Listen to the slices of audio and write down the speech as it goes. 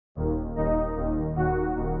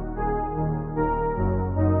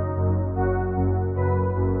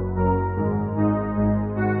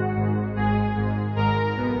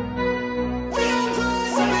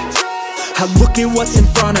I look at what's in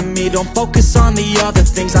front of me, don't focus on the other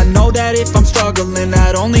things. I know that if I'm struggling,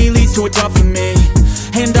 that only leads to a tougher me.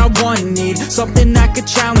 And I need something that could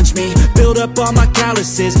challenge me, build up all my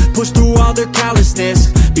calluses, push through all their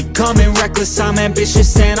callousness. Becoming reckless, I'm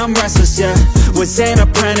ambitious and I'm restless, yeah. Was an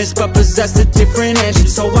apprentice but possessed a different engine,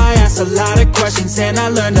 so I asked a lot of questions and I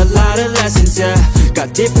learned a lot of lessons, yeah.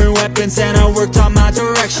 Got different weapons and I worked on my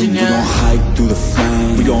direction, yeah. We gon' hike through the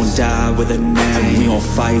flame, we gon' die with a name. We gon'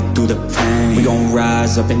 fight through the pain, we gon'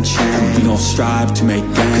 rise up and change. We gon' strive to make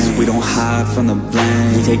gains, cause we don't hide from the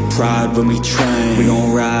blame. We take pride when we train, we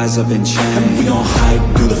gon' rise up and change. We gon'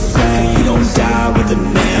 hike through the flame, we gon' die with a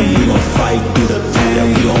name. We gon' fight through the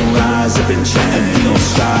pain, we gon' rise up and change. We gon'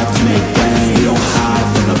 strive to make gains, we don't hide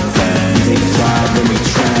from the pain. We take pride when we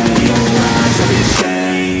train, we gon' rise up and change.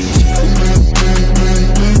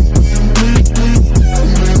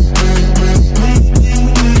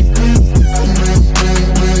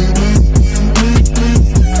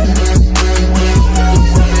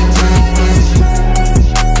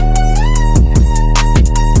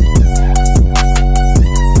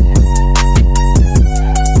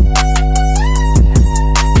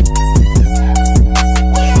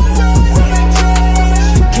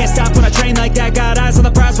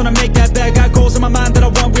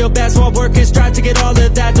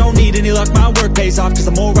 Off, cause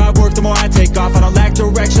the more I work, the more I take off. I don't lack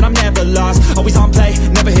direction, I'm never lost. Always on play,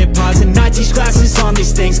 never hit pause. And I teach classes on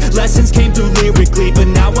these things. Lessons came through lyrically, but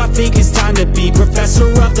now I think it's time to be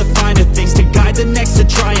professor of the finer things, to guide the next, to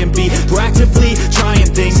try and be proactively trying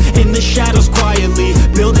things in the shadows quietly,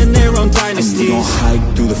 building their own dynasty. And we gon'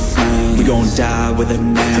 hike through the flame, we gon' die with a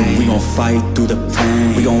name. We gon' fight through the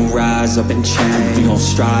pain, we gon' rise up and change. We gon'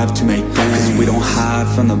 strive to make gains, cause we don't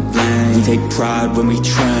hide from the blame. We take pride when we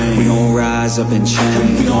train, we gon' rise up and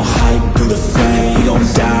change. We gon' hike through the flame, we gon'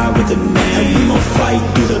 die with a name. We gon' fight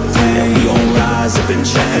through the pain, we gon' rise up and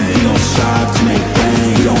change. We gon' strive to make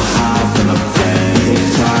gains, we don't hide from the pain. We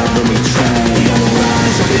take pride when we train, we gon'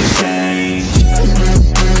 rise up and change.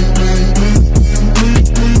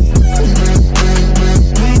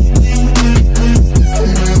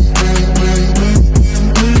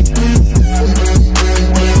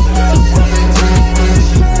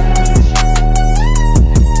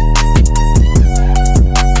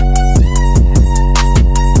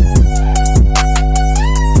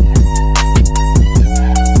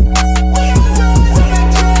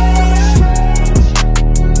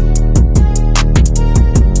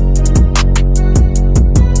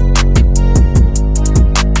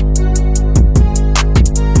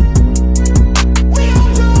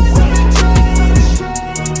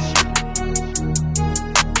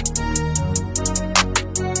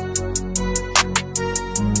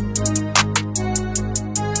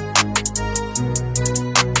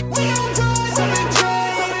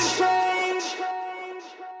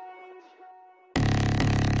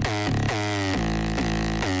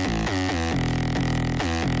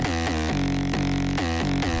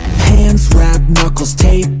 Wrap knuckles,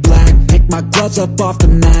 tape black, pick my gloves up off the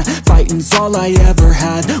mat. Fighting's all I ever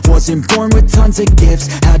had, wasn't born with tons of gifts.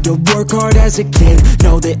 Had to work hard as a kid,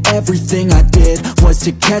 know that everything I did was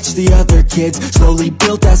to catch the other kids. Slowly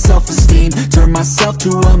built that self-esteem, turned myself to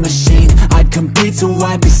a machine. I'd compete so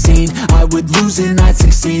I'd be seen, I would lose and I'd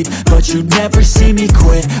succeed, but you'd never see me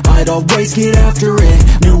quit, I'd always get after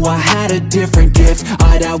it. Knew I had a different gift,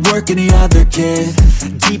 I'd outwork any other kid.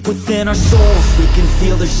 Deep within our souls, we can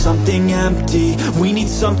feel there's something empty. We need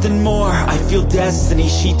something more, I feel destiny,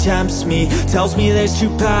 she tempts me, tells me there's two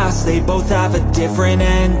paths, they both have a different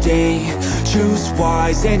ending. Choose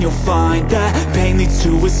wise and you'll find that pain leads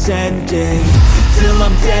to ascending. Till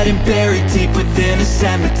I'm dead and buried deep within a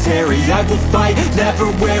cemetery, I will fight, never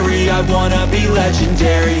weary, I wanna be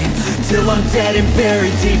legendary. Till I'm dead and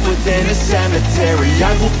buried deep within a cemetery,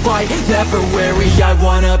 I will fight, never weary, I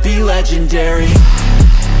wanna be legendary.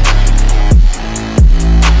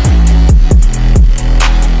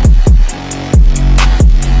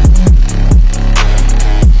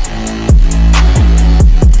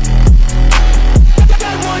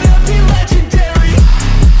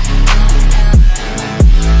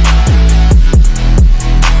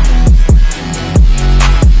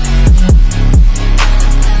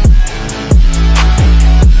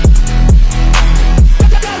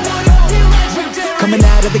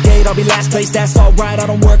 I'll be last place, that's alright. I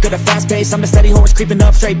don't work at a fast pace, I'm a steady horse creeping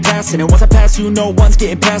up straight past it. And once I pass you, no one's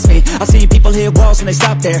getting past me. I've seen people hit walls and they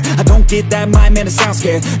stop there. I don't get that mind, man, it sounds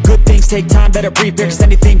scared. Good things take time, better prepare, cause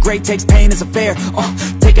anything great takes pain, it's a fair.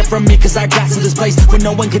 Take it from me, cause I got to this place where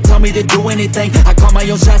no one can tell me to do anything. I call my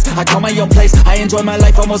own shots, I call my own place. I enjoy my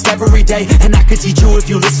life almost every day, and I could teach you if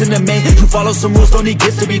you listen to me. You follow some rules, don't need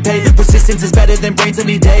gifts to be paid. Persistence is better than brains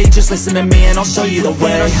any day. Just listen to me and I'll show you the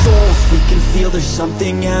way. When our souls, we can feel there's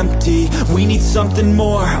something empty. We need something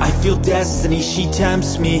more. I feel destiny, she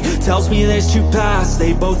tempts me, tells me there's two paths,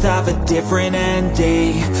 they both have a different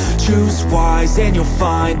ending. Choose wise and you'll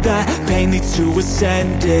find that pain leads to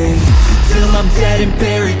ascending. Till I'm dead and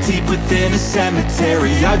buried deep within a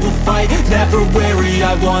cemetery, I will fight, never weary,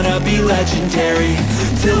 I wanna be legendary.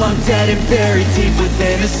 Till I'm dead and buried deep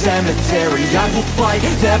within a cemetery, I will fight,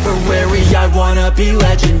 never weary, I wanna be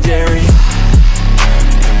legendary.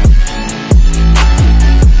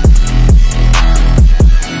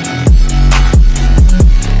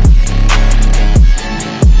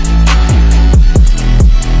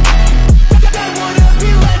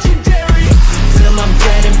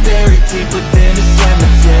 Deep within a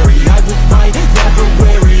cemetery, I will fight, never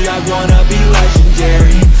weary, I wanna be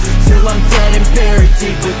legendary. Till I'm dead and buried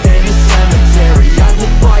deep within a cemetery, I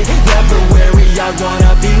will fight, never weary, I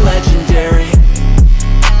wanna be legendary.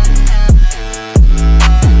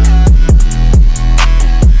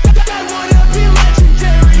 I wanna be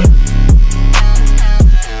legendary.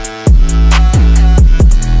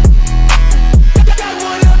 I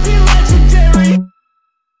wanna be legendary.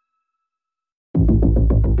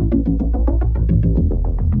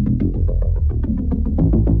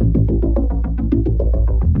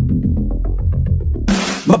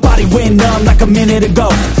 My body went numb like a minute ago.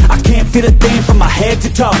 I can't feel a thing from my head to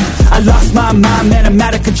toe. I lost my mind, man, I'm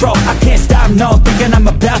out of control. I can't stop, no, thinking I'm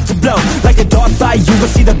about to blow. Like a dog fight, you will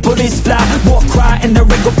see the bullets fly. War cry and there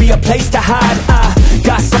ain't gon' be a place to hide. I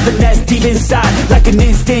got something that's deep inside, like an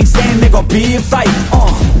instinct saying there gon' be a fight.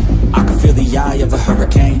 I can feel the eye of a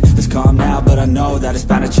hurricane. It's calm now, but I know that it's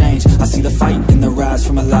bound to change. I see the fight in the rise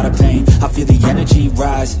from a lot of pain. I feel the energy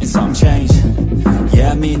rise and something change.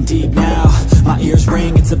 Yeah, I'm in deep now. My ears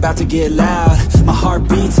ring, it's about to get loud. My heart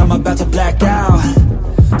beats, I'm about to black out.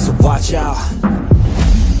 So watch out.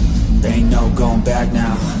 There ain't no going back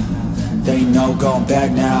now. There ain't no going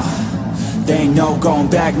back now. There ain't no going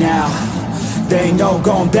back now. There ain't no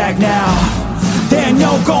going back now. There ain't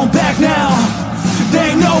no going back now. There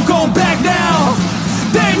ain't no going back now.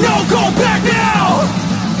 There ain't no going back now.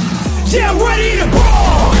 Yeah, I'm ready to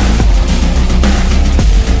brawl.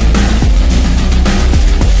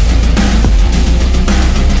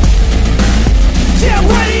 Yeah, I'm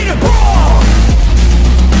ready to brawl.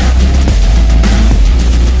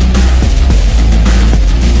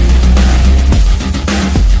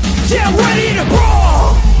 Yeah, I'm ready to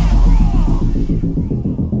brawl.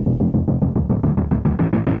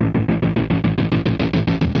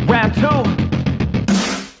 Round two.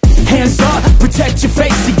 Hands up, protect your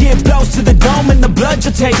face. You get blows to the dome and the blood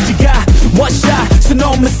you'll taste. You got one shot, so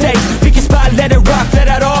no mistakes. Pick your spot, let it rock, let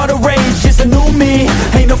out all the rage. It's a new me,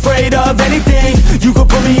 ain't afraid of anything. You could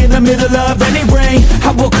put me in the middle of any ring.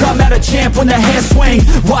 I will come out a champ when the hands swing.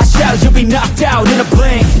 Watch out, you'll be knocked out in a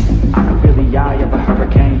blink. I can feel the eye of a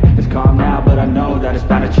hurricane. It's calm now, but I know that it's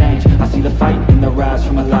bound to change. I see the fight in the rise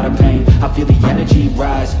from a lot of pain. I feel the energy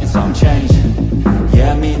rise and something change.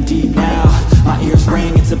 Yeah, I'm in deep now. My ears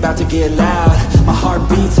ring, it's about to get loud. My heart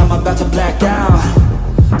beats, I'm about to black out.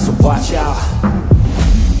 So watch out.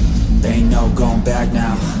 There ain't no going back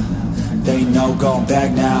now. There ain't no going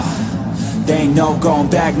back now. There ain't no going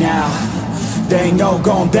back now. There ain't no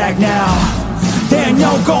going back now. There ain't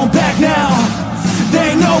no going back now. There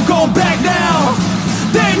ain't no going back now.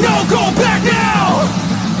 There ain't no going back now.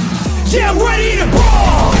 Yeah, I'm ready to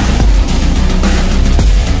brawl.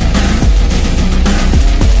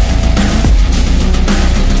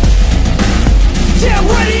 Yeah, I'm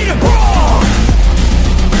ready to brawl.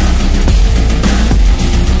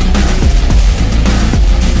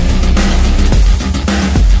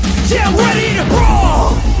 Yeah, I'm ready to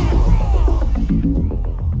brawl.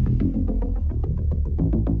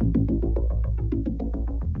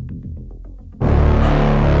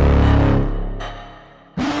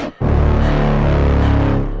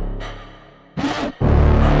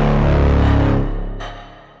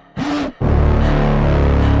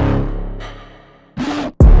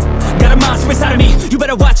 monster inside of me. You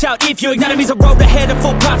better watch out if you ignite me. A road ahead of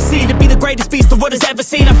full prophecy, to be the greatest beast the world has ever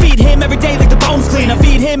seen. I feed him every day like the bones clean. I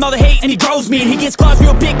feed him all the hate and he grows me, and he gets claws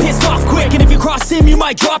real big, pissed off quick. And if you cross him, you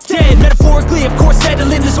might drop dead. Metaphorically, of course,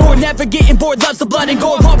 settling the score. Never getting bored, loves the blood and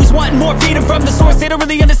gore. Always wanting more, feeding from the source. They don't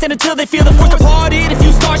really understand until they feel the force departed. If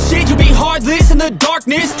you start shit, you'll be heartless in the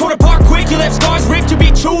darkness. Torn apart quick, you left scars ripped. You'll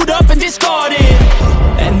be chewed up and discarded.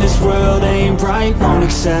 And this world ain't right, won't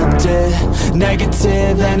accept it.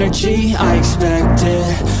 Negative energy, I expect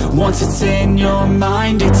it. Once it's in your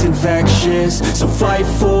mind, it's infectious. So fight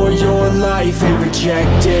for your life and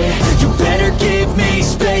reject it. You better give me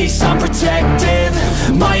space, I'm protective.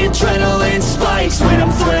 My adrenaline spikes when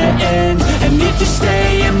I'm threatened. And if you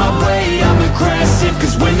stay in my way, I'm aggressive.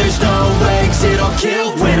 Cause when there's no exit, I'll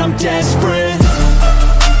kill when I'm desperate.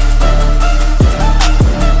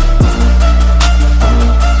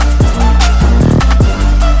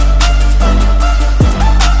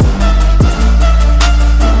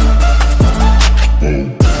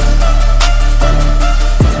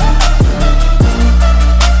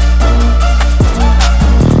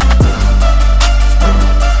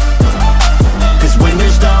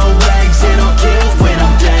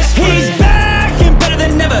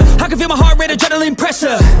 Adrenaline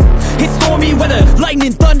pressure, it's stormy weather,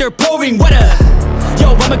 lightning, thunder, pouring weather.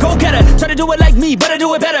 Yo, I'm a go-getter, try to do it like me, but I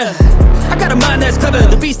do it better. I got a mind that's clever,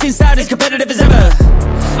 the beast inside is competitive as ever.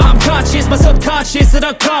 I'm conscious, my subconscious, an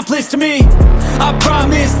accomplice to me. I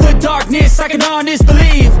promise the darkness, I can honest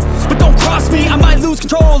believe. But don't cross me, I might lose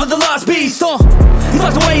control of the lost beast. He's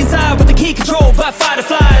locked away inside with the key controlled by fight or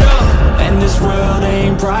flight. And this world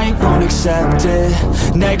ain't right, won't accept it.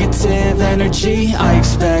 Negative energy, I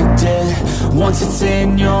expect it. Once it's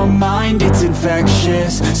in your mind, it's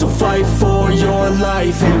infectious. So fight for your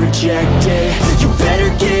life and reject it. You better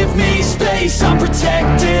give me space, I'm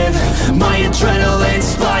protective. My adrenaline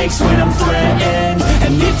spikes when I'm threatened.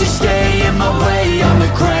 And if you stay in my way, I'm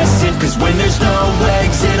aggressive. Cause when there's no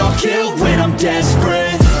exit, I'll kill when I'm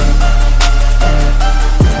desperate.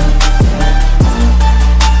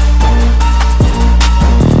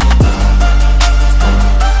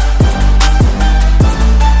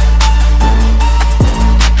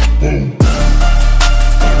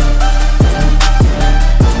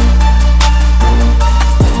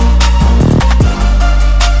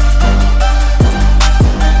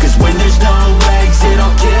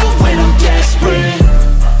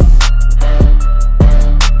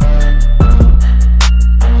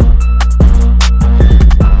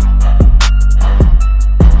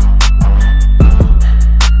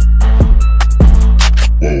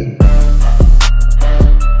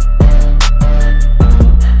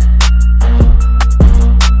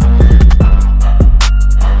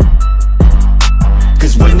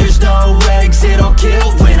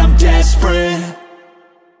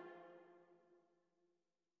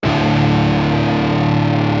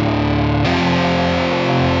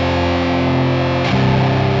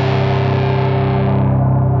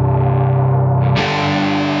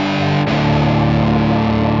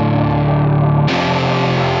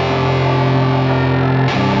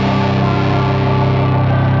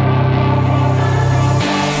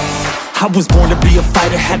 I was born to be a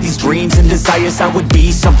fighter, had these dreams and desires. I would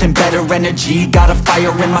be something better, energy, got a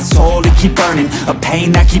fire in my soul to keep burning. A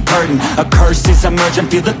pain that keep hurting, a curse is emerging.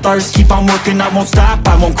 Feel the thirst, keep on working, I won't stop,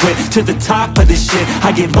 I won't quit. To the top of this shit,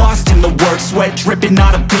 I get lost in the work. Sweat dripping,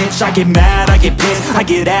 not a bitch, I get mad, I get pissed. I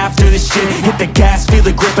get after this shit, hit the gas, feel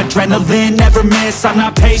the grip. Adrenaline, never miss, I'm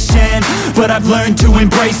not patient, but I've learned to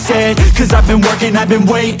embrace it. Cause I've been working, I've been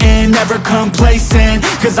waiting, never complacent.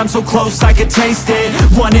 Cause I'm so close, I could taste it.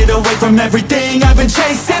 Want it away from everything I've been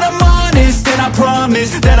chasing. I'm honest and I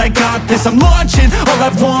promise that I got this. I'm launching, all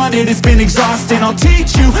I've wanted has been exhausting. I'll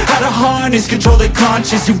teach you how to harness, control the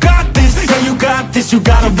conscious. You got this, yeah you got this, you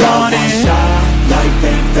gotta want it. Life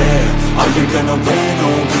ain't fair, are you gonna win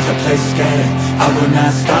or will you play scared? I will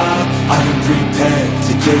not stop, I am prepared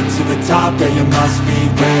to get to the top, yeah you must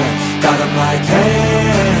beware. Got 'em like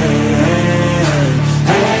hey,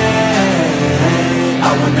 hey,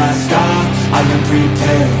 I will not stop, I am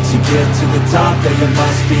prepared to get to the top, yeah you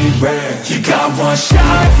must be rare. You got one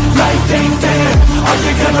shot, life ain't fair. Are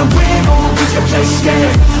you gonna win or will you play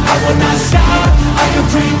scared? I will not stop, I am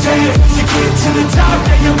prepared to get to the top,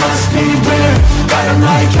 yeah you must be rare. Got 'em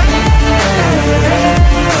like hey,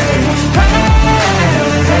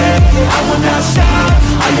 hey, I will not stop,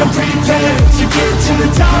 I am prepared to get to the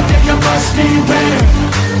top, yeah you must be rare.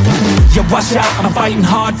 Yeah, watch out, I'm fighting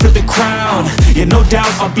hard for the crown. Yeah, no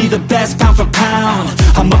doubt, I'll be the best pound for pound.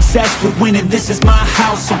 I'm obsessed with winning, this is my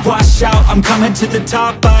house. So watch out, I'm coming to the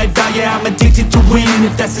top. I vow, yeah, I'm addicted to winning.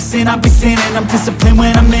 If that's a sin, I'll be sinning. I'm disciplined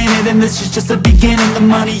when I'm in it, and this is just the beginning. The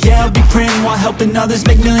money, yeah, I'll be printing while helping others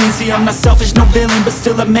make millions. See, I'm not selfish, no villain, but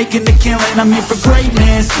still I'm making the killing. I'm here for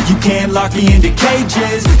greatness, you can't lock me into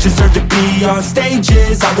cages. Deserve to be on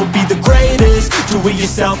stages, I will be the greatest. Do it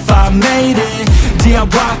yourself, I made it. I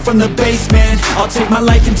rock from the basement. I'll take my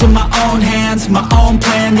life into my own hands, my own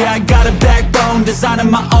plan. Yeah, I got a backbone, designing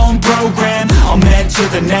my own program. I'll mentor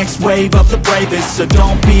the next wave of the bravest. So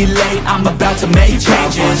don't be late, I'm about to make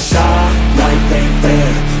changes. You got one shot, life ain't fair.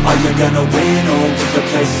 Are you gonna win or will you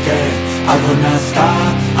play scared? I will not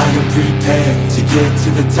stop, I am prepared. To get to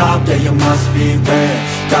the top, yeah, you must be rare.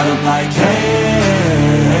 Got 'em like, hey,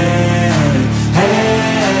 hey,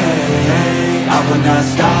 I will not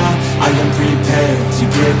stop, I am prepared. To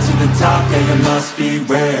get to the top, yeah, you must be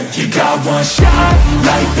rare. You got one shot,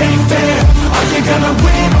 life ain't fair. Are you gonna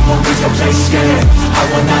win or will you play scared? I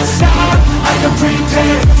will not stop, I am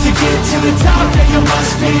prepared. To get to the top, yeah, you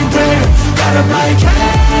must be rare. Got 'em like,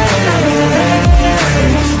 hey,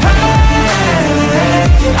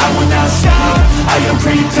 I will not stop, I am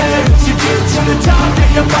prepared. To get to the top,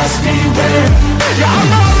 yeah, you must be rare. Yeah,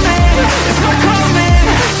 I'm on it, it's not coming.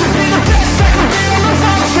 To be the best, I can be on the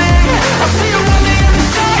mountain. I see you on the other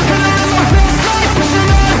side, but I live my best life. Pushing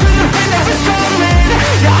on through the pain that is coming.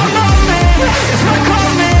 Yeah, I'm on it, it's not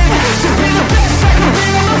coming. To be the best, I can be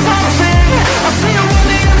on the mountain. I see you on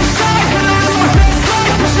the other side, but I live my best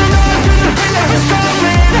life. Pushing on through the pain that is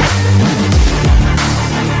coming.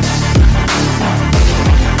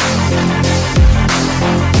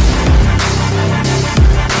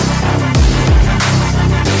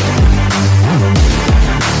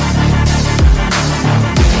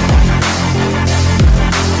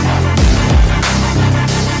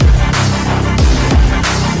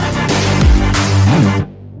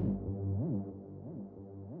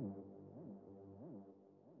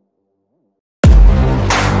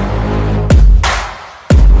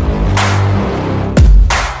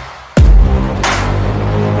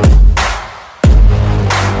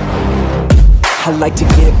 I like to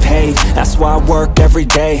get paid, that's why I work every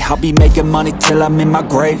day. I'll be making money till I'm in my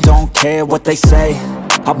grave. Don't care what they say,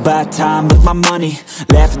 I'll buy time with my money.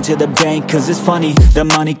 Laughing to the bank cause it's funny. The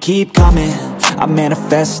money keep coming, I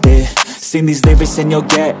manifest it. Sing these lyrics and you'll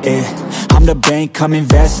get it. I'm the bank, come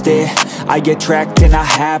invest it. I attract and I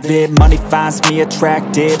have it. Money finds me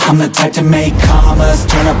attractive. I'm the type to make commas,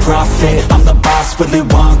 turn a profit. I'm the boss, Willy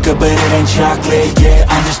Wonka, but it ain't chocolate. Yeah,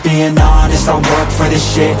 I'm just being honest, I work for this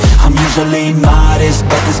shit. I'm usually modest,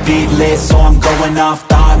 but this beat lit, so I'm going off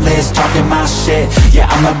thoughtless, talking my shit. Yeah,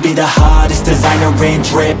 I'ma be the hottest designer in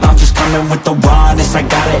drip. I'm just coming with the rawness. I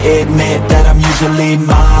gotta admit that I'm usually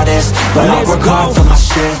modest, but I work hard for my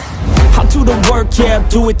shit. I'll do the work, yeah, I'll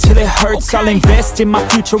do it till it hurts. I'll invest in my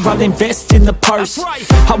future, I'll invest in the purse.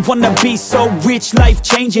 I wanna be so rich, life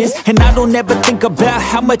changes, and I don't ever think about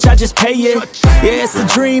how much I just pay it. Yeah, it's the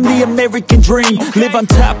dream, the American dream. Live on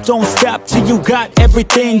top, don't stop till you got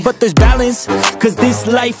everything. But there's balance, cause this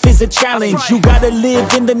life is a challenge. You gotta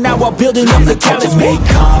live in the now while building up the type talent. to make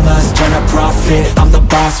commas, turn a profit. I'm the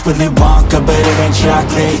boss, Willy Wonka, but it ain't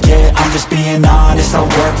chocolate. Yeah, I'm just being honest, I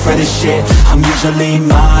work for this shit. I'm usually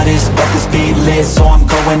modest, but this beat lit, so I'm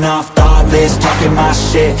going off thoughtless, talking my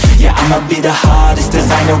shit. Yeah, I'ma be the hottest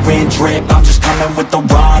designer in drip. I'm just coming with the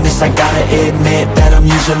rawness. I gotta admit that I'm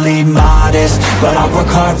usually modest, but I work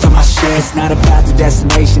hard for my shit. It's not about the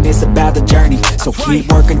destination, it's about the journey. So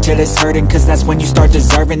keep working till it's hurting, cause that's when you start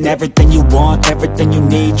deserving everything you want, everything you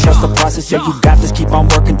need. Trust the process, yeah, you got this. Keep on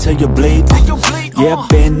working till you bleed. Yeah, I've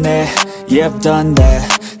been there, yeah, I've done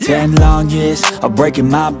that. 10 long years of breaking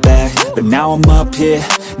my back, but now I'm up here,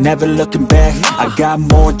 never looking back. I got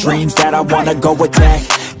more dreams that I wanna go attack.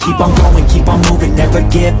 Keep on going, keep on moving, never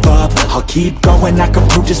give up. I'll keep going, I can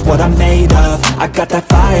prove just what I'm made of. I got that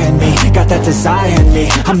fire in me, got that desire in me.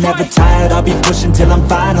 I'm never tired, I'll be pushing till I'm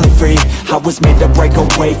finally free. I was made to break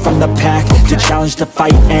away from the pack, to challenge, to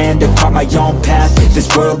fight, and to carve my own path. This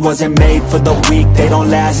world wasn't made for the weak, they don't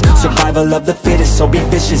last. Survival of the fittest, so be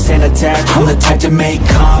vicious and attack. I'm the type to make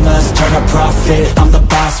commas, turn a profit. I'm the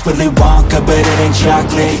boss, Willy Wonka, but it ain't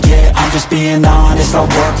chocolate. Yeah, I'm just being honest, I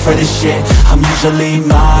work for this shit. I'm usually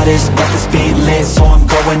modest, but this beat lit, so I'm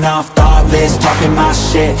going off thoughtless, talking my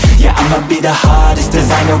shit. Yeah, I'ma be the hottest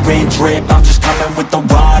designer in drip. I'm just coming with the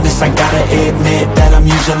rawness. I gotta admit that I'm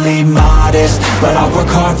usually modest, but I work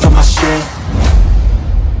hard for my shit.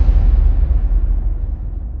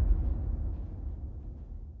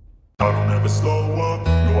 I don't ever slow up,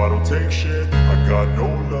 no I don't take shit. I got no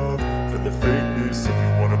love the fakeness. If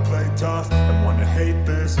you wanna play tough and wanna hate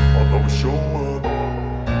this, I'll always show up.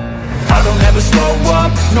 I don't ever slow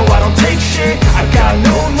up, no I don't take shit. I got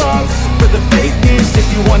no love for the fakeness. If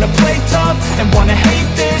you wanna play tough and wanna hate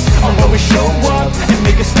this, I'll always show up and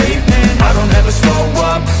make a statement. I don't ever slow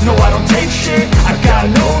up, no I don't take shit. I got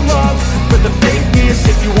no love for the fakeness.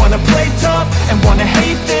 If you wanna play tough and wanna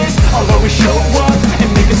hate this, I'll always show up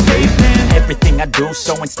and make a statement. Everything I do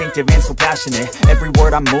so instinctive and so passionate. Every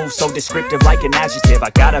word I move so descriptive like an adjective. I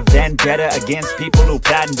got a vendetta against people who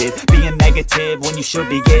patented being negative when you should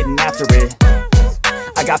be getting after it.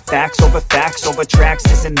 I got facts over tracks,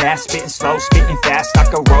 this and that. Spitting slow, spitting fast, I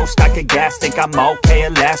could roast, I could gas. Think I'm okay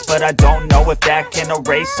at last, but I don't know if that can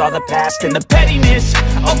erase all the past. And the pettiness,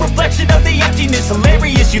 a reflection of the emptiness.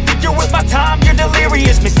 Hilarious, you think you're worth my time, you're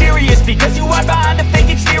delirious. Mysterious, because you hide behind a fake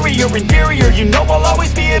exterior. Inferior, you know I'll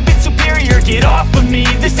always be a bit superior. Get off of me,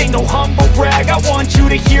 this ain't no humble brag. I want you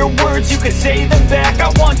to hear words, you can say them back.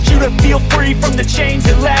 I want you to feel free from the chains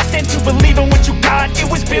at last, and to believe in what you got,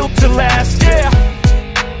 it was built to last, yeah.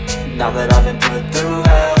 Now that I've been put through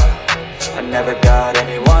hell, I never got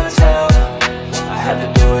anyone's help. I had to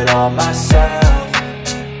do it all myself.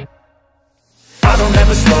 I don't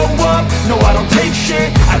ever slow up, no I don't take shit.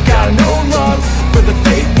 I got no love for the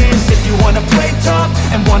fakeness. If you wanna play tough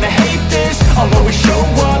and wanna hate this, I'll always show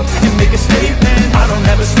up and make a statement. I don't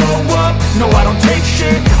ever slow up, no I don't take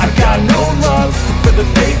shit. I got no love for the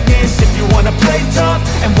fakeness. If you wanna play tough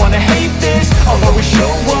and wanna hate this, I'll always show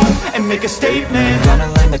up and make a statement. Gonna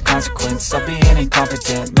learn the consequence of being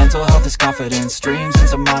incompetent. Mental health is confidence, dreams and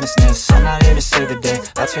some honestness. I'm not here to save the day,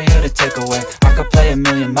 that's for you to take away. I could play a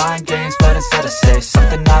million mind games, but instead I say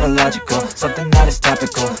something not illogical, something that is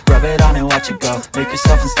topical. Rub it on and watch it go, make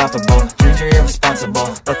yourself unstoppable. Dreams are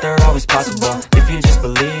irresponsible, but they're always possible. If you just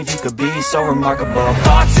believe, you could be so remarkable.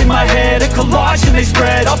 Thoughts in my head, a collage and they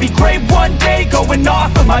spread. I'll be great one day, going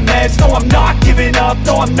off of my meds. No, I'm not giving up,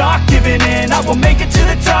 no, I'm not giving in. I will make it to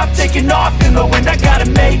the top, taking off in the wind. I gotta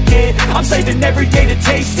make it, I'm saving every day to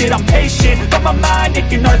taste it. I'm patient, but my mind, it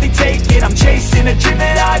can hardly take it. I'm chasing a dream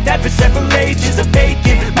that I've had for several ages. A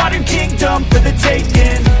vacant, modern kingdom for the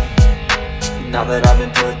taking. Now that I've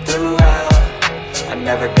been put through hell, I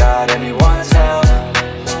never got anyone's help.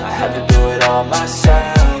 I had to do it all myself.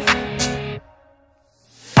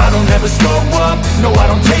 I don't ever slow up, no I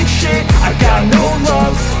don't take shit. I got no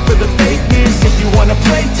love for the fakeness. If you wanna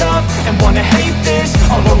play tough and wanna hate this,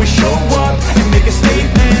 I'll always show up and make a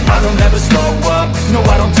statement. I don't ever slow up, no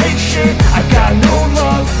I don't take shit. I got no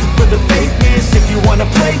love for the fakeness. If you wanna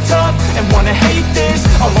play tough and wanna hate this,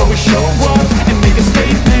 I'll always show up and make a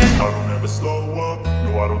statement. I don't ever slow up,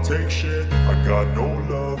 no I don't take shit. I got no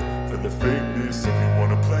love for the fakeness. If you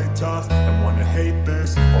wanna play tough and wanna hate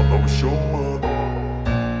this, I'll always show up.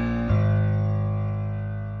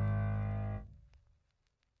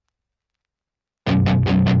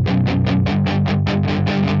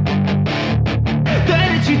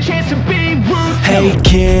 Hey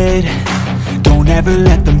kid, don't ever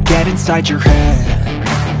let them get inside your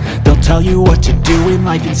head. They'll tell you what to do in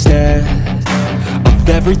life instead of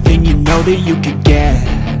everything you know that you could get.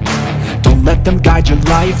 Don't let them guide your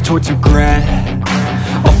life towards regret.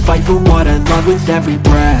 I'll fight for what I love with every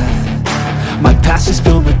breath. My past is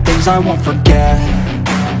filled with things I won't forget.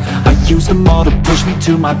 I use them all to push me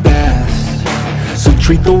to my best. So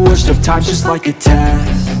treat the worst of times just like a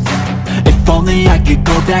test. If only I could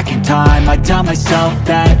go back in time, I'd tell myself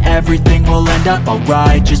that everything will end up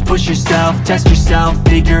alright. Just push yourself, test yourself,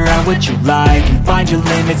 figure out what you like, and find your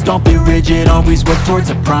limits, don't be rigid, always work towards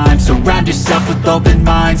a prime. Surround yourself with open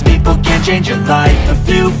minds, people can change your life. A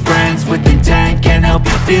few friends with intent can help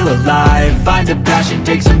you feel alive. Find a passion,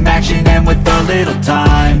 take some action, and with a little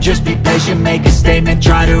time, just be patient, make a statement,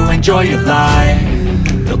 try to enjoy your life.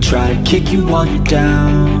 They'll try to kick you while you're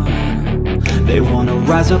down. They wanna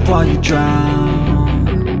rise up while you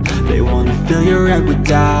drown. They wanna fill your head with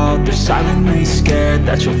doubt. They're silently scared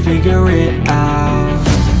that you'll figure it out.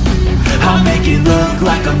 I'll make it look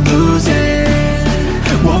like I'm losing,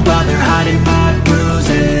 won't bother hiding my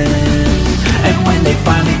bruises. And when they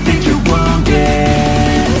finally think you're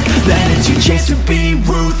wounded, then it's your chance to be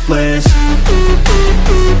ruthless.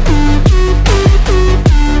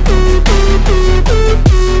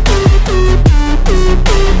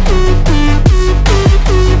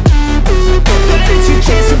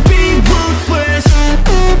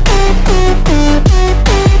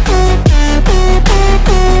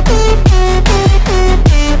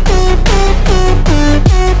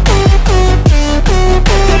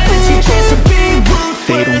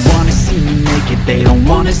 They don't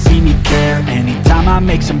wanna see me care. Anytime I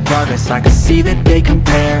make some progress, I can see that they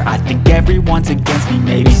compare. I think everyone one's against me.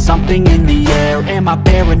 Maybe something in the air, am I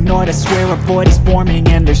paranoid? I swear a void is forming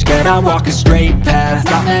and they're scared. I walk a straight path,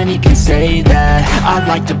 not many can say that. I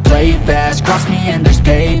like to play fast, cross me and there's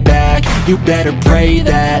payback. You better pray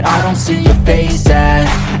that I don't see your face at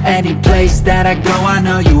any place that I go. I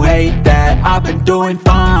know you hate that. I've been doing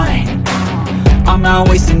fine, I'm not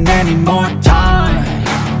wasting any more time.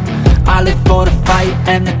 I live for the fight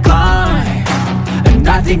and the climb, and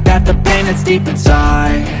I think that the pain that's deep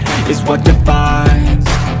inside is what defines.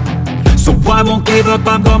 So I won't give up,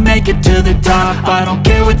 I'm gonna make it to the top. I don't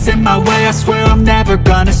care what's in my way, I swear I'm never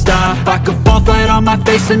gonna stop. I could fall flat on my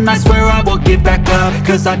face and I swear I will get back up,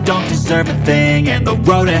 cause I don't deserve a thing and the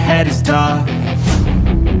road ahead is tough.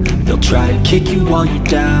 They'll try to kick you while you're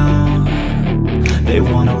down, they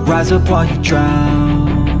wanna rise up while you drown.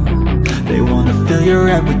 They wanna fill your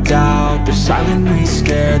head with doubt, they're silently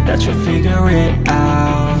scared that you'll figure it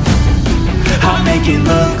out. I'll make it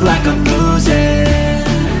look like I'm losing,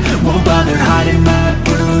 won't bother hiding my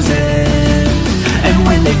bruises. And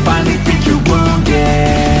when they finally think you're wounded,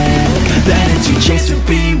 then it's your chance to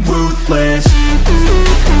be ruthless.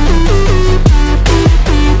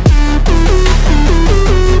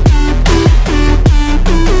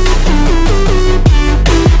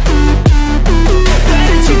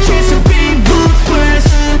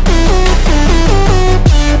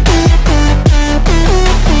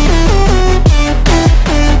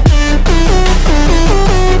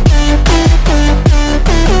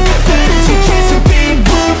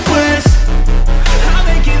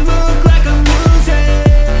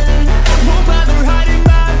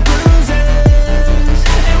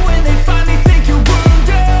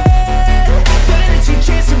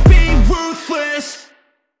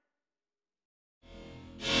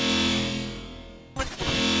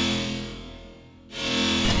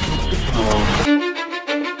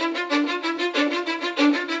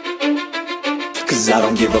 Cause I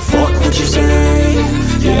don't give a fuck what you say.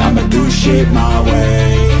 Yeah, I'ma do shit my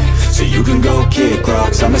way. So you can go kick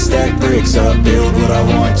rocks, I'ma stack bricks up, build what I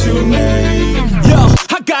want to make. Yo,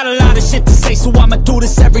 I got a lot of shit to say, so I'ma do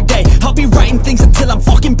this every day. I'll be writing things until I'm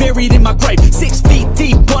fucking buried in my grave. 6 feet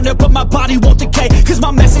deep under, but my body won't decay. Cause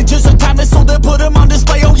my messages are timeless, so they'll put them on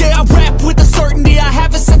display. Oh yeah, I rap with a certainty, I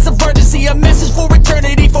have a sense of urgency. A message for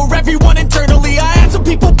eternity, for everyone internally. I had some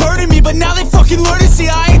people burning me, but now they fucking learn to see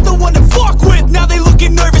I ain't the one to fuck with. Now they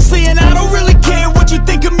looking nervously, and I don't really care what you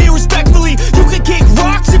think of me respectfully. You can kick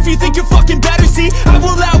rocks if you think you're fucking better, see. I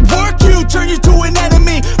will outwork you, turn you to an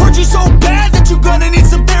enemy. Hurt you so bad that you're gonna need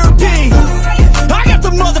some therapy. I got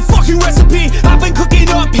the motherfucking recipe, I've been cooking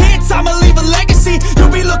up hits, I'ma leave a legacy.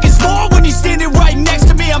 You'll be looking small when you're standing right next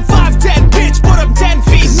to me. I'm 5'10", bitch, but I'm 10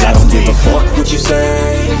 feet next to me. I don't give a fuck what you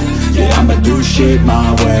say. Yeah, I'ma do shit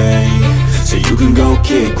my way. So you can go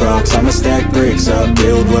kick rocks, I'ma stack bricks up,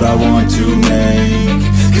 build what I want to make.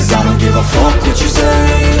 Cause I don't give a fuck what you say.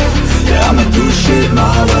 Yeah, I'ma do shit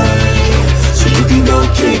my way. So you can go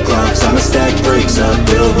kick rocks, I'ma stack bricks up,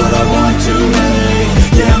 build what I want to make.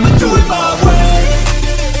 Yeah, I'ma do it my way.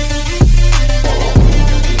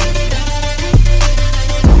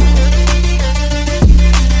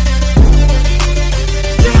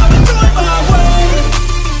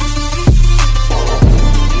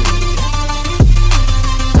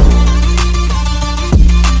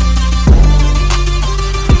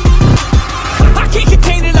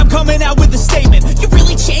 Coming out with a statement. You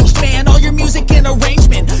really changed, man, all your music and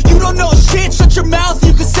arrangement. You don't know shit, shut your mouth,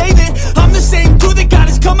 you can save it. I'm the same dude that got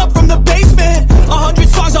his come up from the basement. 100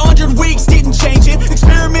 songs, 100 weeks, didn't change it.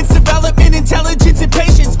 Experiments, development, intelligence, and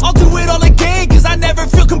patience. I'll do it all again, cause I never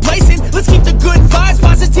feel complacent. Let's keep the good vibes,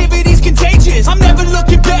 positivity's contagious. I'm never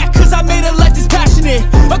looking back, cause I made a life that's passionate.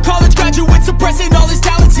 A college graduate suppressing all his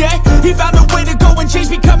talents, yeah. He found a way to go and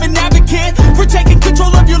change, become an advocate for taking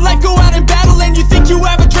control of your life, go out and battle. And you think you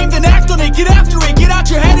have a dream, then act on it, get after it. Get out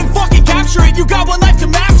your head and fucking capture it. You got one life to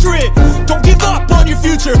master it. Don't give up on your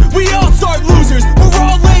future, we all start losers. We're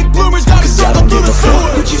all late bloomers, gotta struggle through the sewer.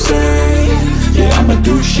 What you say? Yeah, I'ma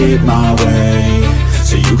do shit my way.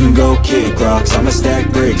 So you can go kick rocks, I'ma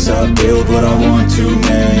stack bricks up, build what I want to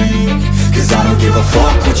make. Cause I don't give a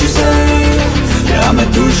fuck what you say. Yeah, I'ma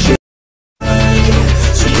do shit my way.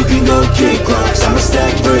 So you can go kick rocks, I'ma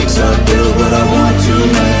stack bricks up, build what I want to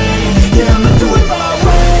make. Yeah, I'ma do it my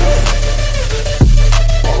way.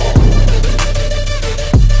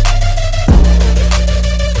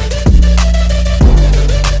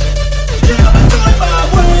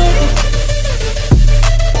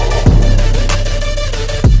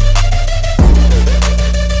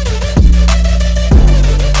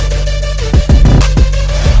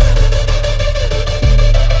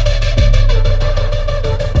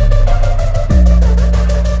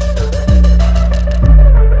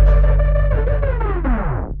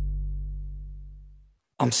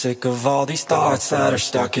 sick of all these thoughts that are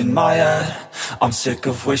stuck in my head. I'm sick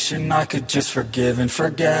of wishing I could just forgive and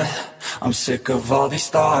forget. I'm sick of all these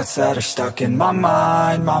thoughts that are stuck in my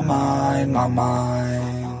mind, my mind, my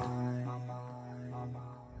mind.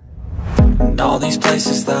 And all these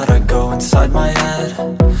places that I go inside my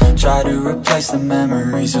head, try to replace the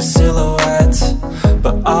memories with silhouettes,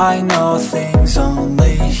 but I know things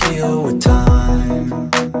only heal with time.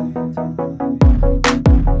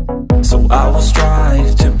 So I will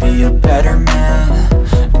strive to be a better man,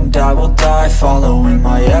 and I will die following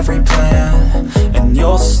my every plan, and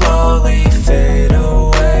you'll slowly fade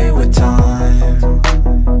away with time.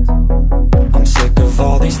 I'm sick of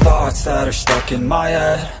all these thoughts that are stuck in my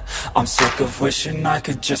head. I'm sick of wishing I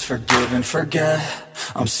could just forgive and forget.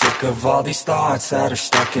 I'm sick of all these thoughts that are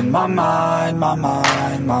stuck in my mind, my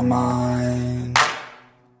mind, my mind.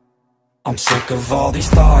 I'm sick of all these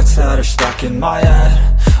thoughts that are stuck in my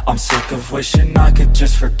head. I'm sick of wishing I could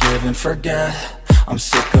just forgive and forget. I'm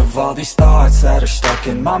sick of all these thoughts that are stuck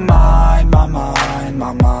in my mind, my mind,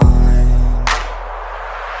 my mind.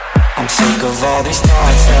 I'm sick of all these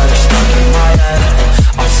thoughts that are stuck in my head.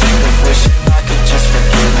 I'm sick of wishing I could just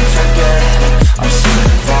forgive and forget. I'm sick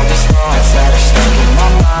of all these thoughts that are stuck in my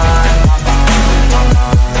mind, my mind, my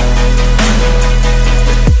mind.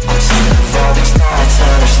 I'm sick of all these thoughts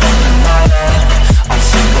that are stuck in my head. I'm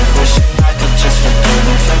sick of wishing I could just forgive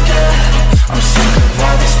and forget. I'm sick of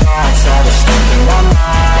all these thoughts that are stuck in my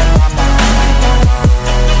mind, my mind, my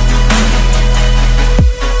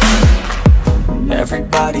mind.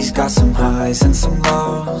 Everybody's got some highs and some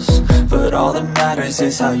lows, but all that matters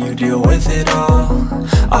is how you deal with it all.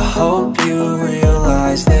 I hope you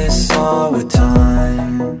realize this all with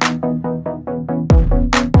time.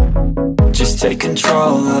 Just take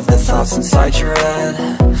control of the thoughts inside your head,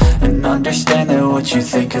 and understand that what you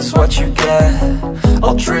think is what you get.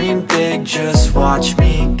 I'll dream big, just watch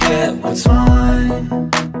me get what's mine.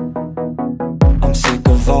 I'm sick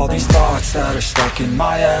of all these thoughts that are stuck in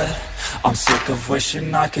my head. I'm sick of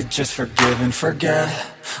wishing I could just forgive and forget.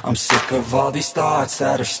 I'm sick of all these thoughts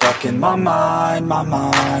that are stuck in my mind, my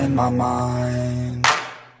mind, my mind.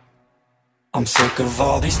 I'm sick of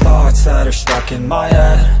all these thoughts that are stuck in my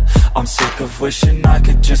head. I'm sick of wishing I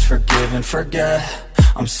could just forgive and forget.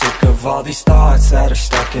 I'm sick of all these thoughts that are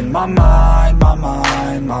stuck in my mind, my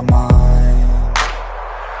mind, my mind.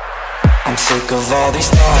 I'm sick of all these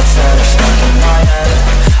thoughts that are stuck in my head.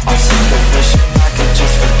 I'm sick of wishing I could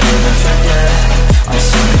just forgive and forget. I'm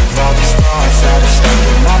sick of all these thoughts that are stuck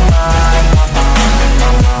in my mind, my mind,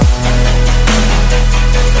 my mind.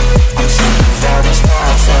 I'm sick of all these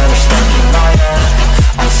thoughts that are stuck in my head.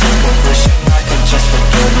 I'm sick of wishing I could just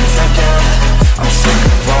forgive and forget. I'm sick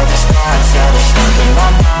of all these thoughts that are stuck in my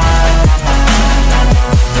mind, my mind, my mind.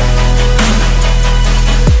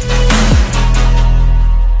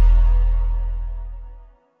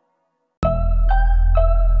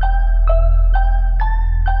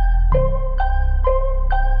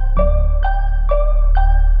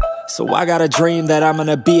 So I got a dream that I'm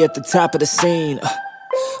gonna be at the top of the scene,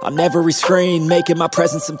 on every screen, making my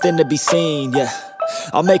presence something to be seen, yeah.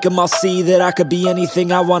 I'll make them all see that I could be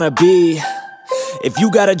anything I wanna be. If you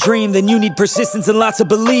got a dream, then you need persistence and lots of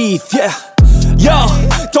belief, yeah. Yo,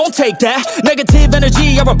 don't take that negative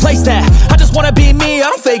energy, I replace that. I just wanna be me, I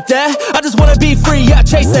don't fake that. I just wanna be free, yeah,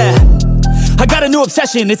 chase that. I got a new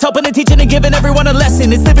obsession, it's helping and teaching and giving everyone a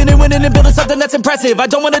lesson. It's living and winning and building something that's impressive. I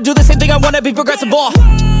don't wanna do the same thing, I wanna be progressive,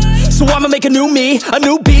 so I'ma make a new me, a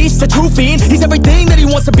new beast, a true fiend. He's everything that he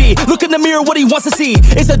wants to be. Look in the mirror, what he wants to see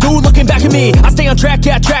is a dude looking back at me. I stay on track,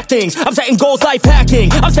 yeah, track things. I'm setting goals, life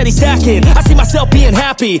hacking. I'm steady stacking. I see myself being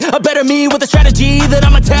happy. A better me with a strategy that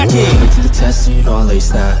I'm attacking. Wait to the test and you know I'll ace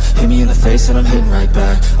that. Hit me in the face and I'm hitting right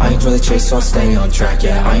back. I enjoy the chase so I'll stay on track,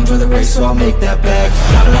 yeah. I enjoy the race so I'll make that bag.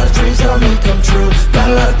 Got a lot of dreams that I'll make come true. Got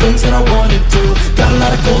a lot of things that I wanna do. Got a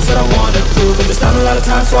lot of goals that I wanna prove. And there's not a lot of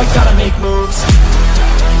time so I gotta make moves.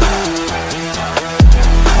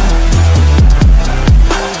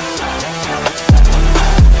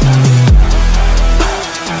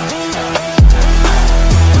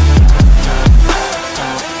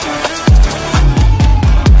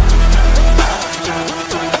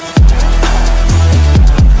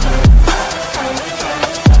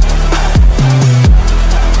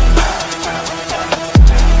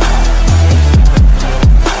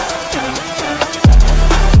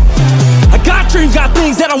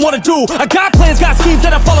 That I wanna do, I got plans, got schemes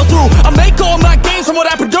that I follow through. I make all my gains from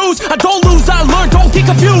what I produce. I don't lose, I learn, don't get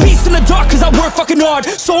confused. Peace in the dark cause I work fucking hard.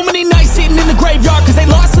 So many nights sitting in the graveyard cause they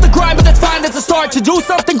lost to the grind, but that's fine, that's a start. To do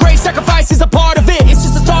something great, sacrifice is a part of it. It's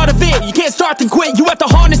just the start of it, you can't start then quit. You have to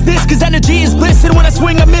harness this cause energy is bliss. miss, and when I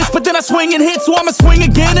swing I miss, but then I swing and hit. So I'ma swing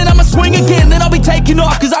again, and I'ma swing again. Then I'll be taking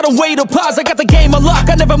off, cause I don't wait or pause. I got the game unlocked,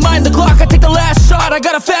 I never mind the clock. I take the last shot, I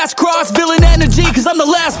got a fast cross. Villain energy, cause I'm the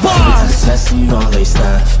last boss. Test and you know I'll ace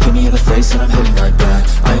that. Hit me in the face and I'm hitting right back.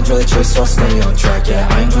 I enjoy the chase so I'll stay on track. Yeah,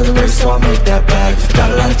 I enjoy the race so I'll make that bag.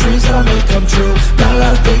 Got a lot of dreams that I'll make come true. Got a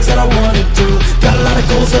lot of things that I wanna do. Got a lot of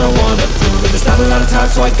goals that I wanna prove. And there's not a lot of time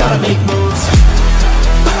so I gotta make moves.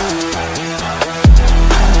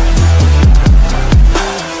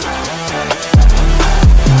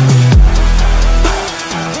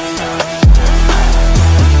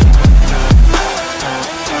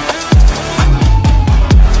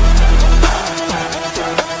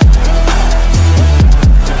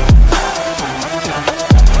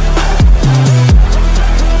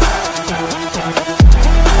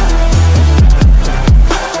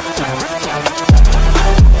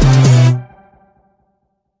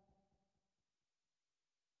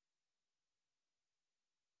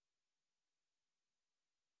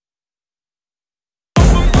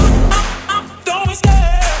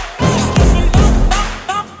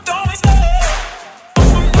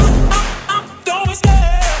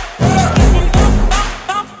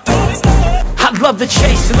 Love the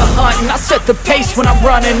chase and the hunt, and I set the pace when I'm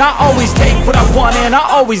running. I always take what I want and I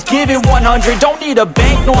always give it 100. Don't need a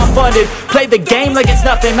bank, no I'm funded. Play the game like it's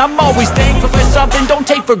nothing. I'm always thankful for something. Don't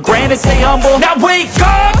take for granted, stay humble. Now wake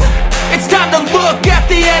up! It's time to look at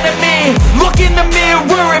the enemy. Look in the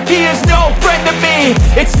mirror if he is no friend to me.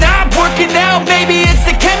 It's not working out, maybe it's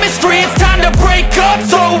the chemistry. It's time to break up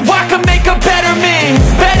so I can make a better me.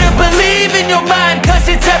 Better believe in your mind, cause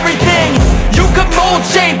it's everything. You can mold,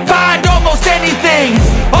 shape, find almost anything.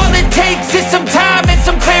 All it takes is some time and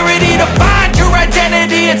some clarity to find your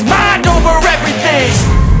identity. It's mind over everything.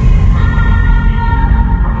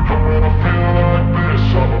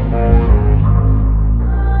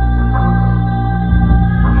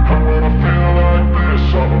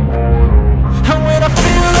 And when I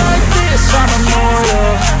feel like this, I'm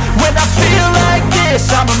immortal. When I feel like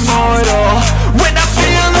this, I'm immortal. When I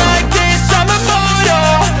feel like this, I'm immortal.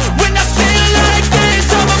 When I feel like this,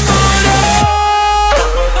 I'm immortal.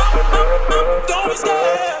 Don't be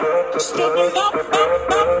scared. Stupid up,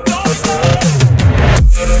 don't be scared.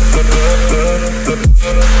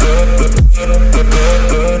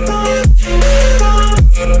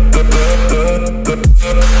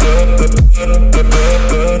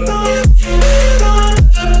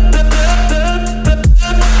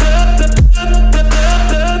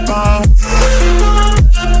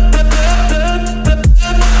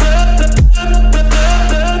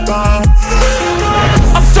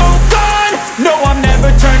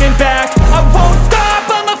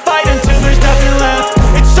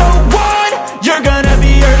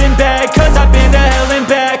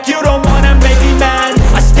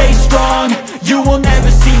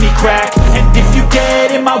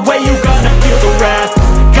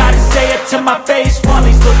 My face while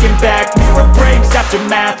he's looking back. Mirror breaks after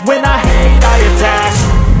math. When I hate, I attack.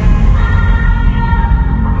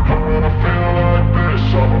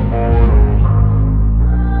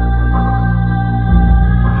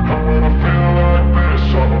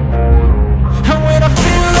 And when I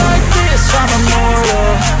feel like this, I'm immortal.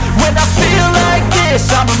 When I feel like this,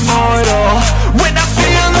 I'm immortal. When I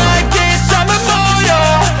feel like this, I'm immortal.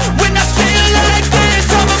 When I feel like this,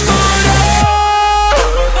 I'm immortal.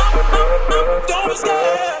 Don't be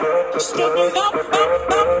scared. Stupid up,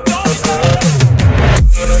 don't be scared.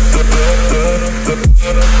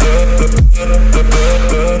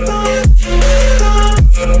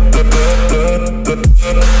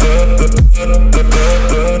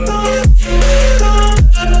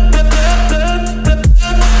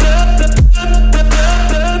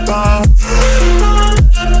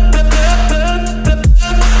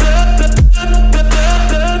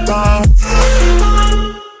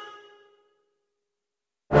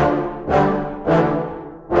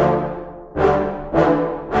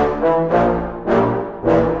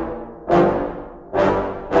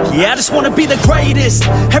 Yeah, I just wanna be the greatest.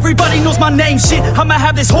 Everybody knows my name, shit. I'ma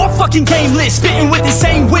have this whole fucking game list, spitting with the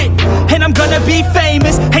same wit, and I'm gonna be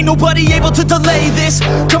famous. Ain't nobody able to delay this.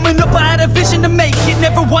 Coming up, I had a vision to make it.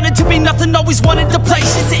 Never wanted to be nothing, always wanted to play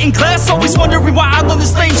shit. Sit in class, always wondering why I love the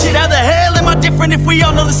same shit. How the hell am I different if we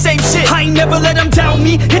all know the same shit? I ain't never let them doubt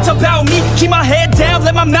me, it's about me. Keep my head down,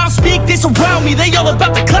 let my mouth speak. They surround me, they all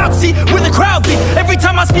about the clout, see where the crowd be. Every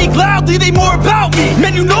time I speak loudly, they more about me.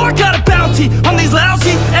 Man, you know I got a bounty on these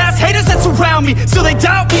lousy ass haters that surround me. Still they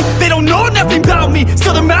doubt me, they don't know nothing about me.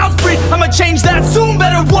 Still their mouths free, I'ma change that soon.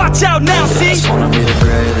 Better watch out now, see? I just wanna be the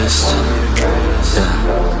greatest,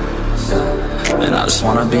 yeah. And I just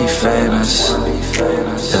wanna be famous,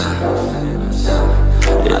 yeah.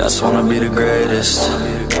 just wanna be the greatest.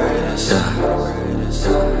 Yeah.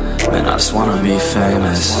 Man, I just wanna be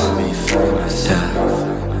famous. Yeah.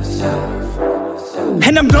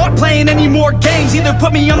 And I'm not playing any more games. Either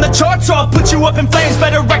put me on the charts or I'll put you up in flames.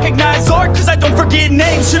 Better recognize art, cause I don't forget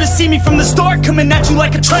names. Should've seen me from the start, coming at you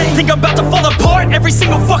like a train. Think I'm about to fall apart every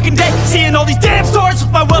single fucking day, seeing all these damn stars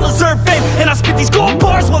with my well-deserved fame. And I spit these gold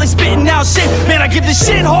bars while they spitting out shit. Man, I give this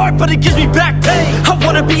shit hard, but it gives me back pain. I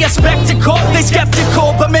wanna be a spectacle, they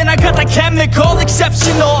skeptical, but man, I got that chemical,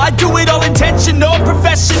 exceptional. I do it all intentional,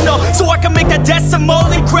 professional, so I can make that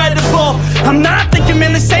decimal incredible. I'm not thinking,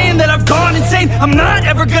 man, they're saying that I've gone insane. I'm not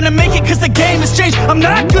ever gonna make it cause the game has changed. I'm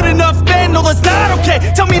not good enough, man, no that's not okay.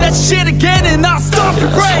 Tell me that shit again and I'll stop your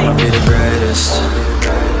brain. I just wanna be the greatest.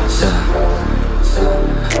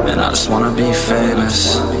 Yeah. Man, I just wanna be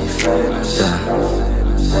famous.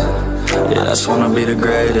 Yeah, I just wanna be the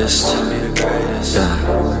greatest. Yeah.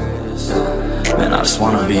 Man, I just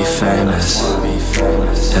wanna be famous.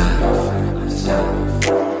 Yeah.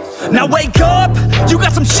 Now wake up, you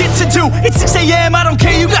got some shit to do. It's 6 AM, I don't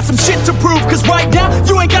care, you got some shit to prove. Cause right now,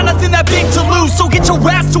 you ain't got nothing that big to lose. So get your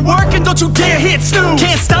ass to work and don't you dare hit snooze.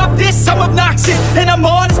 Can't stop this, I'm obnoxious, and I'm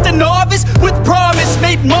honest and novice with promise.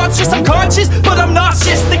 Made monstrous, I'm conscious, but I'm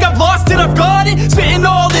nauseous. Think I've lost it, I've got it. Spitting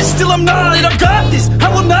all this, still I'm not it. I've got this, I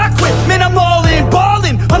will not quit. Man, I'm all in,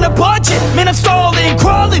 ballin' on a budget. Man, I'm stalling,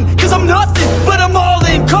 crawling, cause I'm nothing, but I'm all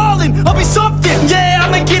in, calling. I'll be something, yeah,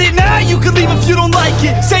 I'ma get it now. You can leave if you don't like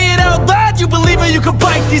it. Say it out loud, you believe it, you can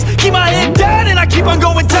bite this. Keep my head down and I keep on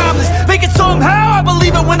going timeless. Make it somehow, I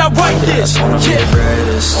believe it when I write this. I just wanna be the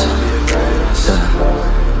greatest. Yeah.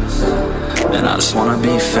 Man, I just wanna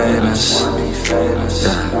be famous.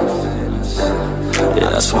 Yeah, I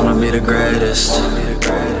just wanna be the greatest.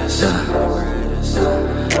 Yeah.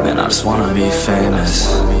 Man, I just wanna be famous.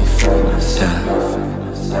 Yeah.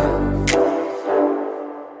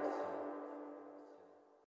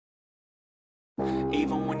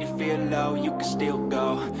 Even when you feel low, you can still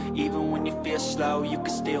go. Even when you feel slow, you can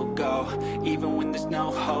still go. Even when there's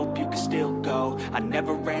no hope, you can still go. I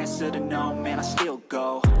never answer to no, man, I still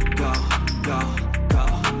go. Go, go, go,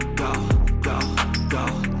 go, go, go, go,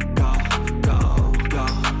 go, go,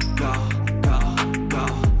 go, go, go,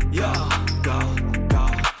 yo, go, go,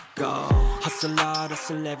 go. Hustle hard,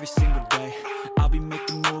 hustle every single day. I'll be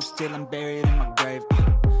making moves till I'm buried in my grave.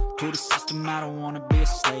 To the system, I don't wanna be a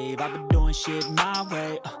slave. I've been doing shit my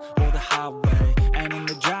way, or the highway. And in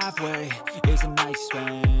the driveway is a nice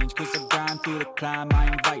range. Cause I grind through the climb, I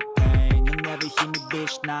invite pain. You'll never hear me,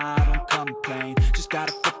 bitch, nah, I don't complain. Just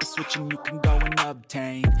gotta flip the switch and you can go and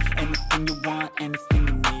obtain anything you want, anything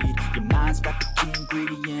you need. Your mind's got the key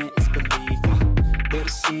ingredient, it's belief. They'll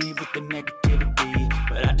deceive with the negativity,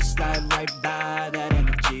 but I just slide right by that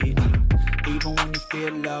energy. Even when you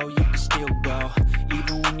feel low, you can still go.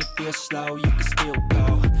 Even when you feel slow, you can still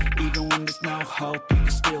go. Even when there's no hope, you can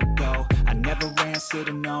still go. I never answer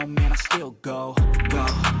to no, man, I still go. Go,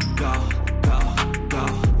 go, go, go,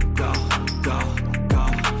 go, go, go, go,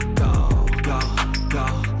 go, go, go,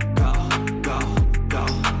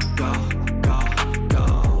 go,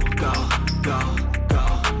 go, go,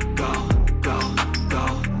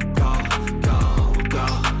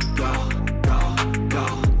 go,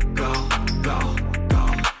 go, go,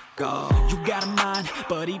 go. You got a mind,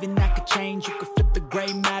 but even that could change. You could flip the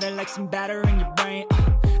gray matter like some batter in your brain.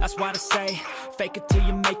 That's why I say, fake it till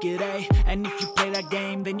you make it A. And if you play that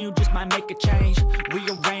game, then you just might make a change.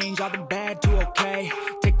 Rearrange all the bad to okay.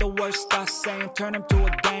 Take the worst thoughts saying, turn them to a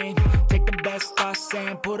game. Take the best thoughts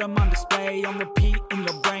saying, put them on display. On repeat in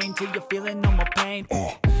your brain till you're feeling no more pain.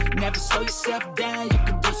 Never slow yourself down, you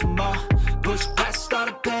can do some more. Push past all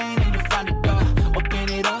the pain and you'll find a door. Open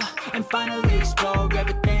it up and finally explore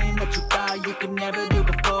everything that you thought you could never do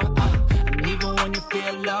before. And even when you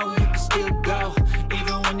feel low, you can still go.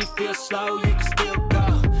 Even when you feel slow, you can still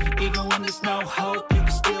go. Even when there's no hope, you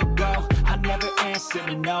can still go. I never answer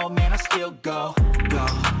to no, man, I still go. Go,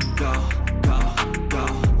 go, go, go, go,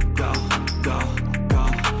 go, go, go, go,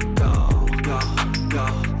 go, go, go,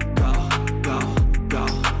 go, go, go,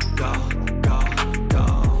 go,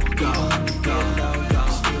 go. Even when you feel low, you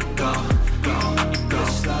can still go. Even when you feel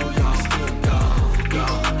slow, you can still go.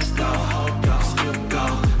 Even when there's no hope, you can still go.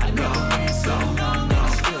 I never answer to no, man, I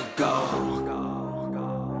still go.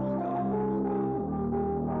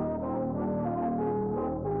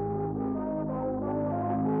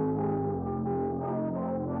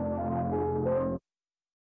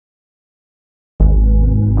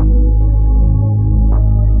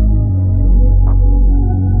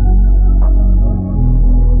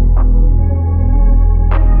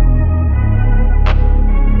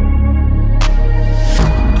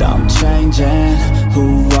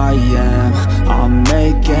 I am. I'm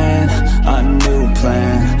making a new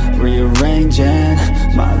plan, rearranging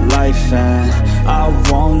my life, and I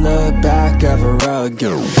won't look back ever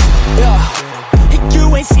again.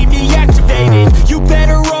 You ain't see me activated. You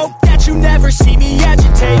better hope that you never see me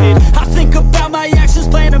agitated. I think about my actions,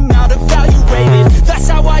 plan them out, evaluated. That's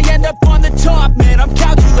how I end up on the top, man, I'm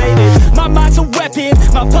calculated. My mind's a weapon,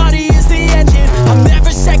 my body is the engine. I'm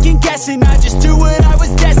never second guessing, I just do what I was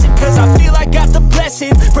destined. Cause I feel I got the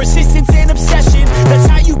blessing, persistence and obsession. That's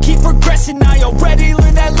how you keep progressing, I already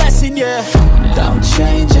learned that lesson, yeah. I'm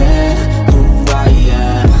changing who I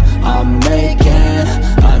am. I'm